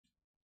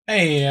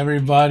Hey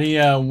everybody,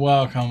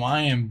 welcome.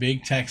 I am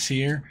Big Tex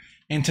here,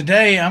 and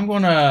today I'm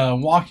going to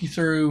walk you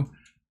through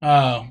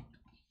uh,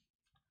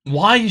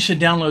 why you should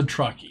download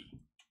Trucky.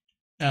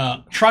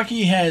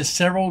 Trucky has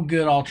several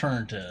good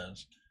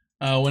alternatives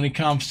when it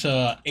comes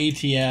to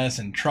ATS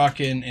and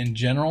trucking in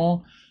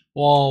general.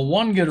 Well,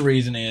 one good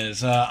reason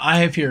is I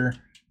have here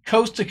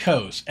coast to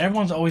coast.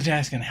 Everyone's always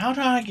asking, how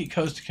do I get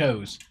coast to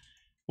coast?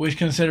 Which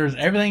considers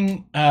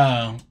everything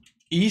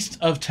east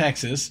of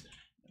Texas,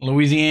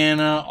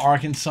 Louisiana,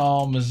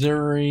 Arkansas,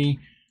 Missouri,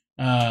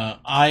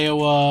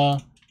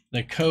 Iowa,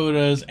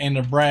 Dakotas, and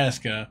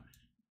Nebraska,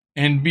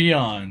 and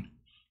beyond.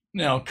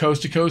 Now,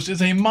 coast to coast is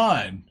a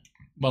mod,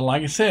 but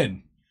like I said,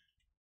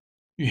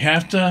 you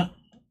have to,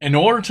 in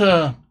order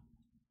to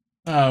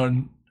uh,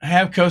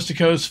 have coast to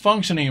coast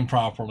functioning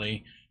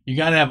properly, you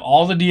got to have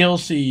all the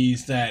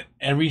DLCs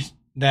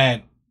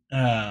that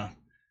uh,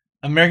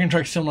 American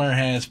Truck Simulator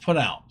has put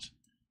out.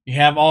 You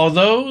have all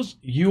those,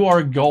 you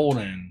are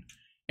golden.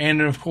 And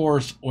of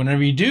course,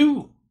 whenever you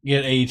do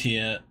get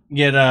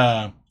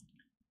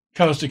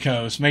coast to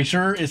coast, make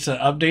sure it's an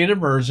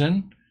updated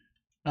version.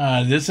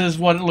 This is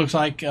what it looks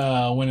like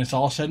when it's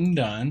all said and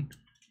done.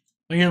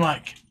 But you're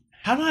like,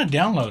 how do I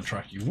download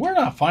Trucky? Where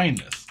do I find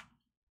this?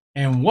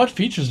 And what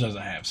features does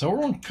it have? So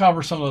we're going to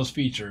cover some of those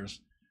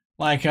features.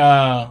 Like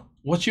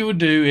what you would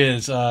do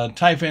is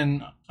type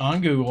in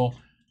on Google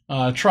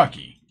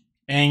Trucky,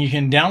 and you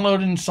can download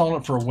and install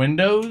it for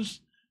Windows.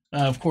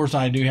 Of course,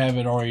 I do have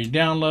it already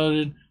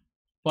downloaded,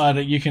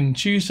 but you can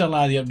choose to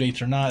allow the updates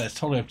or not. That's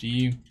totally up to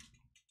you.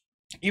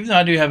 Even though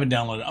I do have it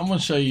downloaded, I'm going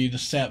to show you the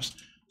steps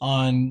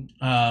on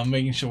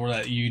making sure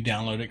that you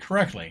download it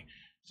correctly.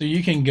 So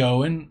you can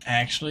go and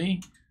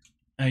actually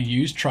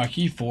use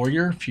Trucky for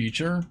your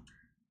future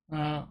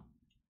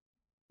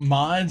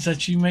mods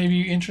that you may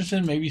be interested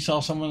in. Maybe you saw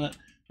someone that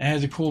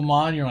has a cool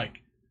mod and you're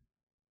like,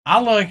 I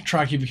like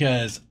Trucky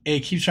because it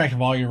keeps track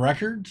of all your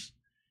records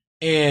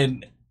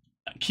and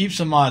keeps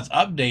the mods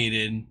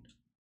updated.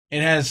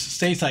 It has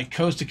states like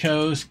Coast to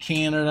Coast,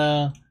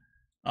 Canada,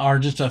 or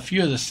just a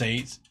few of the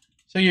states.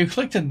 So you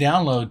click to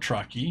download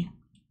Trucky.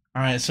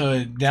 All right, so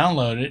it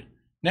download it.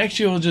 Next,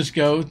 you will just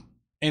go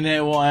and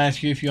it will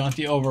ask you if you want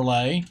the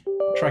overlay,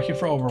 Trucky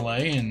for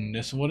overlay, and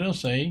this is what it'll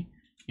say.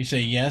 You say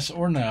yes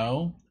or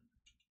no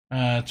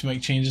to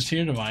make changes to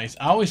your device.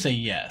 I always say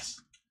yes.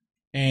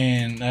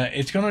 And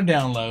it's going to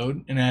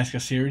download and ask a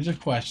series of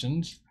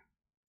questions.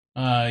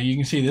 You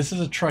can see this is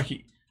a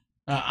Trucky.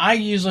 I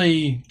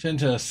usually tend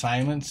to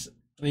silence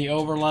the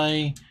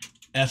overlay.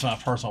 That's my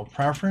personal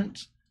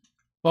preference.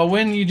 But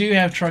when you do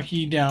have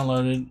Trucky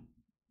downloaded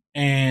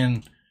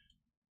and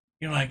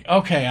you're like,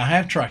 okay, I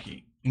have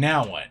Trucky,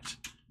 now what?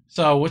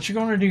 So what you're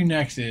going to do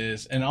next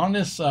is, and on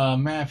this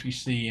map you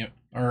see,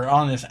 or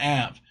on this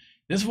app,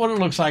 this is what it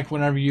looks like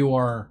whenever you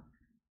are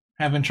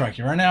having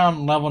Trucky. Right now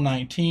I'm level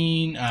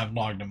 19. I've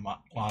logged a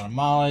lot of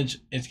mileage.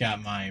 It's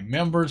got my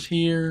members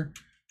here,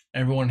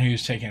 everyone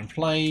who's taken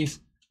place.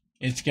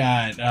 It's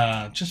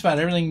got just about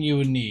everything you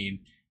would need.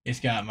 It's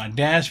got my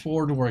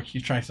dashboard where it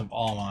keeps track of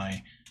all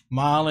my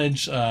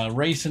mileage,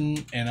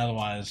 racing, and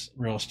otherwise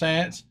real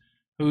stats.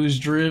 Who's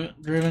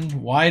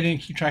driven? Why didn't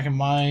it keep track of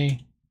my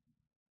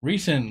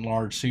recent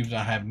large subs?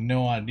 I have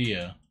no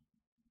idea.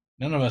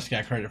 None of us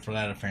got credit for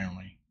that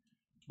apparently.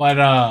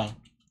 But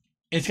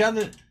it's got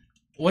the.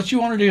 What you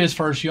want to do is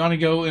first you want to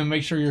go and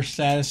make sure your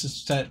status is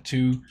set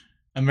to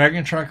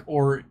American Truck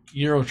or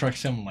Euro Truck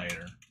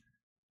Simulator.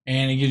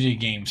 And it gives you a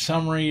game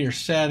summary, your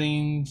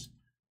settings,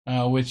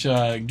 which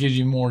gives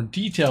you more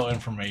detailed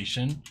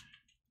information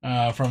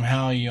from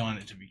how you want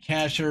it to be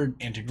captured,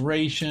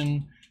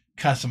 integration,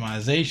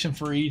 customization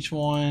for each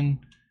one.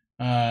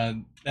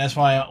 That's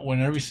why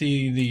whenever you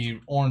see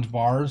the orange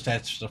bars,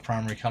 that's the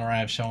primary color I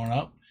have showing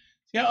up.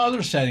 You got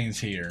other settings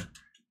here.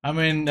 I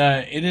mean,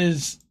 it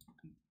is,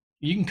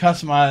 you can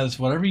customize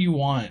whatever you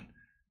want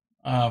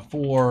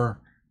for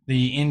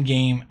the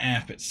in-game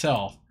app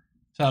itself.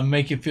 To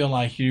make you feel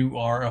like you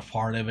are a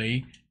part of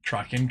a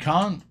trucking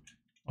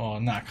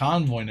well, not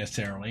convoy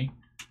necessarily,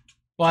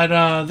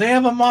 but they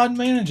have a mod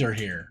manager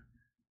here,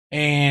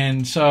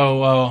 and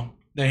so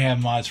they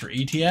have mods for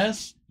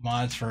ETS,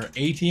 mods for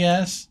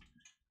ATS.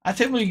 I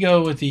typically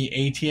go with the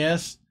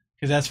ATS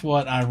because that's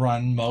what I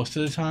run most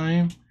of the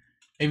time.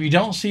 If you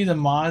don't see the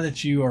mod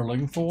that you are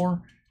looking for,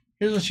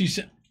 here's what you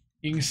see.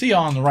 You can see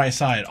on the right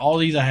side, all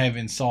these I have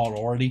installed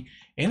already,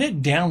 and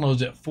it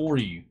downloads it for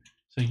you.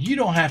 So you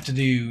don't have to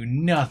do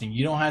nothing.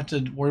 You don't have to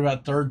worry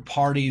about third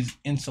parties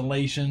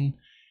installation.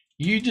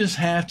 You just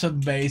have to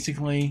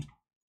basically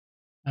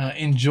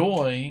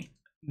enjoy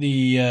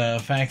the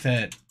fact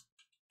that,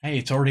 hey,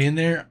 it's already in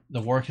there. The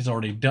work is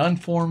already done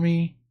for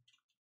me.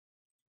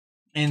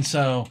 And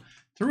so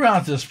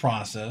throughout this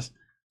process,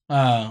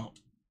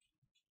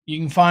 you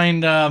can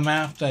find a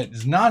map that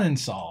is not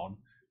installed.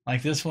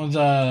 Like this one's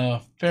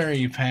a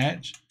ferry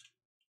patch.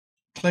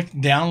 Click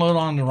download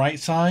on the right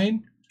side.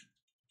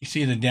 You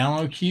see the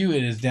download queue,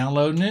 it is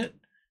downloading it.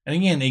 And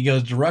again, it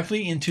goes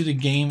directly into the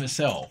game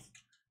itself.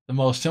 The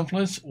most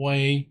simplest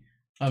way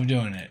of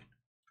doing it.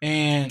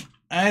 And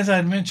as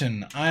I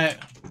mentioned,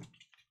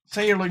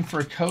 say you're looking for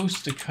a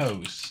coast to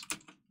coast,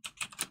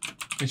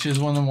 which is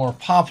one of the more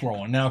popular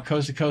ones. Now,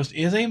 coast to coast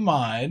is a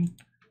mod,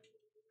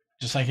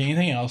 just like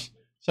anything else.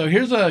 So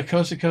here's a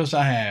coast to coast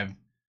I have,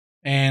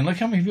 and look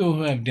how many people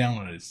who have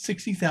downloaded it.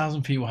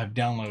 60,000 people have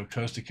downloaded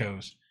coast to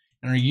coast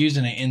and are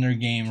using it in their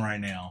game right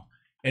now.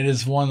 It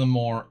is one of the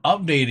more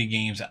updated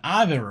games that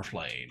I've ever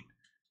played.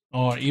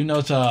 Or even though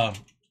it's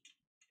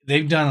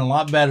they've done a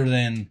lot better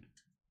than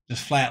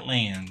just flat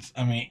lands.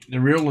 I mean, the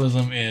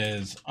realism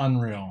is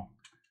unreal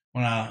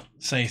when I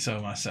say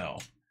so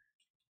myself.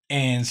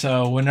 And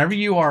so whenever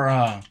you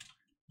are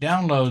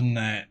downloading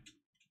that,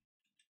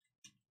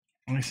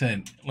 like I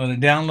said, let it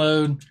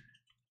download,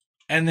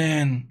 and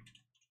then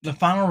the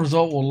final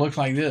result will look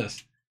like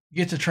this. You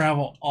get to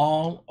travel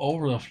all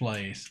over the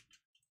place,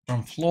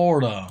 from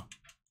Florida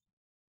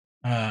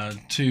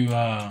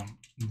to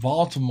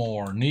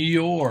Baltimore, New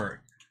York.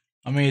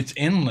 I mean, it's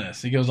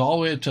endless. It goes all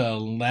the way up to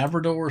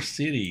Labrador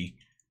City,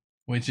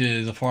 which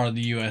is a part of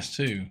the U.S.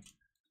 too.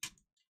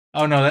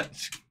 Oh, no,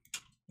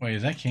 wait,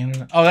 is that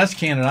Canada? Oh, that's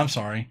Canada. I'm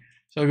sorry.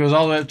 So it goes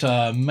all the way up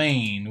to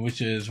Maine,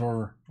 which is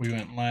where we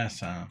went last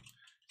time.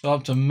 So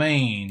up to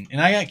Maine.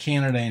 And I got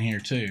Canada in here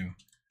too.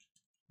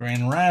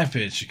 Grand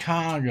Rapids,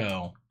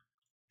 Chicago.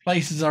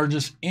 Places are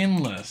just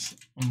endless.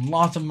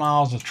 Lots of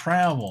miles of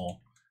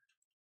travel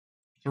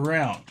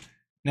throughout.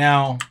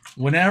 Now,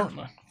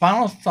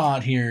 final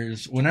thought here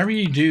is whenever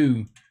you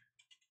do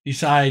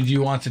decide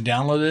you want to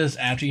download this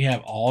after you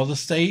have all the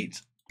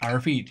states, I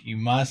repeat, you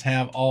must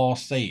have all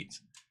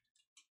states.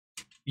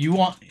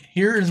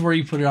 Here is where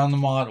you put it on the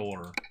mod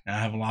order. Now,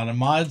 I have a lot of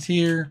mods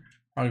here,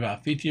 probably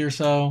about 50 or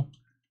so.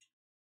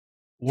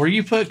 Where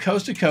you put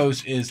coast to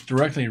coast is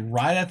directly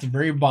right at the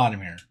very bottom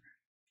here.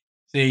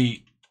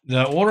 See,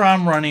 the order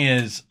I'm running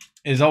is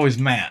always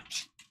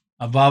maps.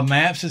 Above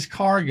maps is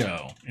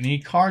cargo. Any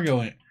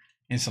cargo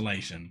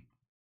installation.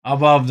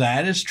 Above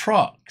that is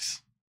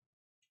trucks.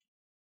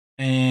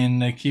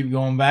 And they keep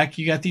going back.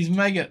 You got the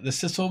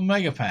Sissel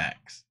mega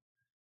packs.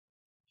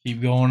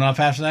 Keep going up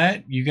after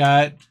that. You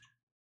got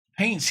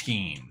paint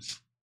schemes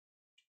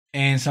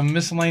and some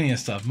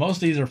miscellaneous stuff. Most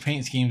of these are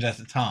paint schemes at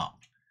the top.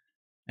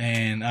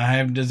 And I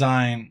have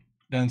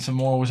done some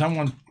more, which I'm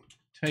going to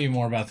tell you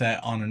more about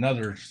that on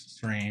another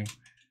stream.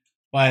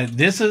 But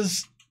this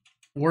is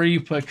where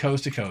you put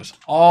coast to coast.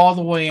 All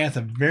the way at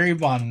the very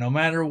bottom, no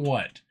matter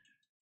what.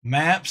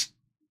 Maps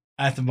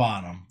at the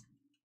bottom.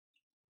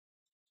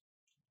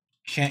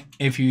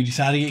 If you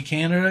decide to get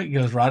Canada, it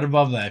goes right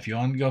above that if you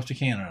want to go up to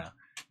Canada.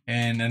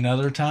 And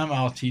another time,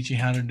 I'll teach you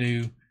how to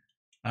do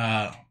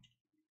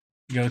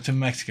go to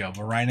Mexico.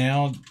 But right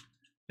now,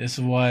 this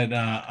is what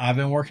I've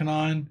been working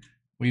on.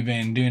 We've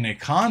been doing a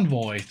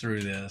convoy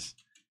through this.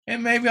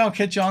 And maybe I'll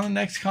catch you on the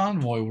next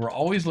convoy. We're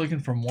always looking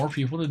for more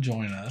people to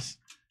join us.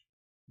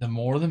 The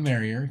more the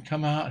merrier.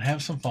 Come out,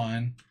 have some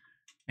fun,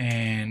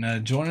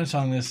 and join us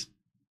on this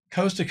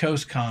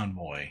coast-to-coast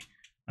convoy.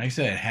 Like I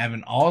said,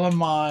 having all the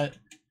mods,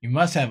 you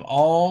must have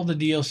all the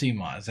DLC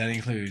mods. That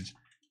includes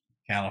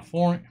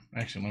California.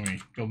 Actually, let me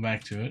go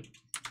back to it.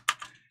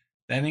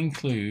 That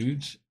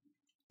includes,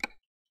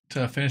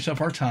 to finish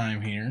up our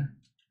time here,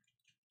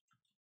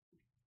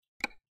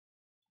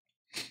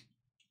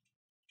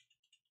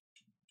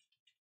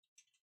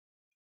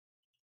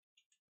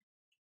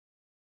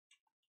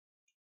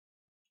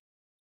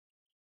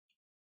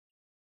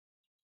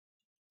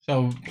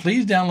 so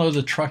please download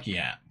the Trucky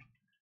app.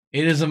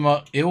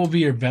 It will be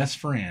your best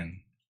friend,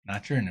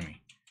 not your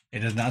enemy. It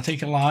does not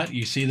take a lot.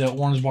 You see the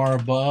orange bar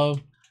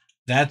above?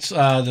 That's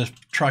the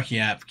Trucky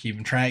app,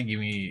 keeping track,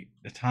 giving you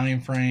the time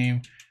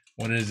frame,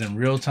 what it is in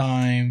real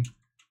time.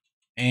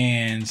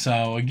 And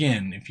so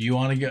again, if you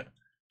want to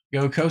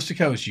go coast to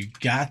coast, you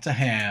got to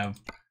have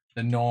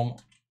the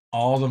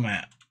all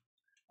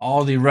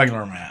the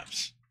regular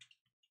maps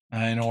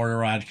in order to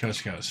ride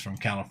coast to coast, from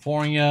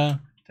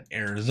California to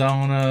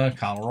Arizona,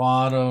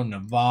 Colorado,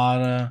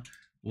 Nevada,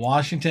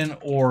 Washington,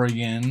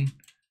 Oregon,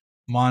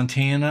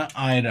 Montana,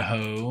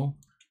 Idaho,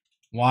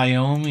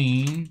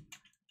 Wyoming,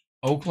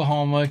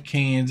 Oklahoma,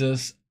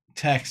 Kansas,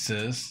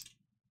 Texas,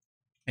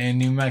 and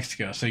New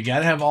Mexico. So you got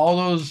to have all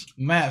those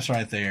maps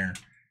right there.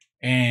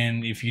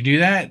 And if you do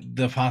that,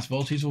 the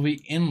possibilities will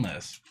be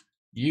endless.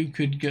 You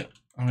could go,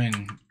 I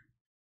mean,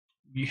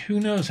 who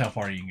knows how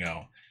far you can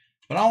go.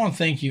 But I want to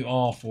thank you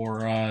all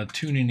for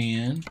tuning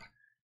in.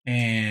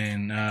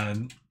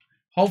 And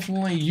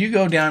hopefully you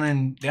go down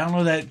and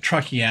download that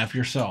Trucky app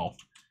yourself.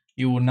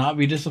 You will not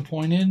be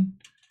disappointed.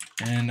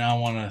 And I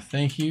want to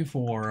thank you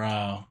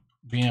for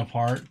being a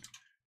part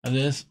of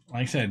this.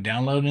 Like I said,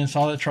 download and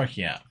install that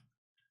Trucky app.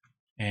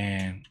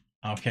 And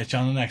I'll catch you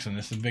on the next one.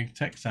 This is Big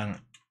Tech Sign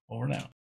over now.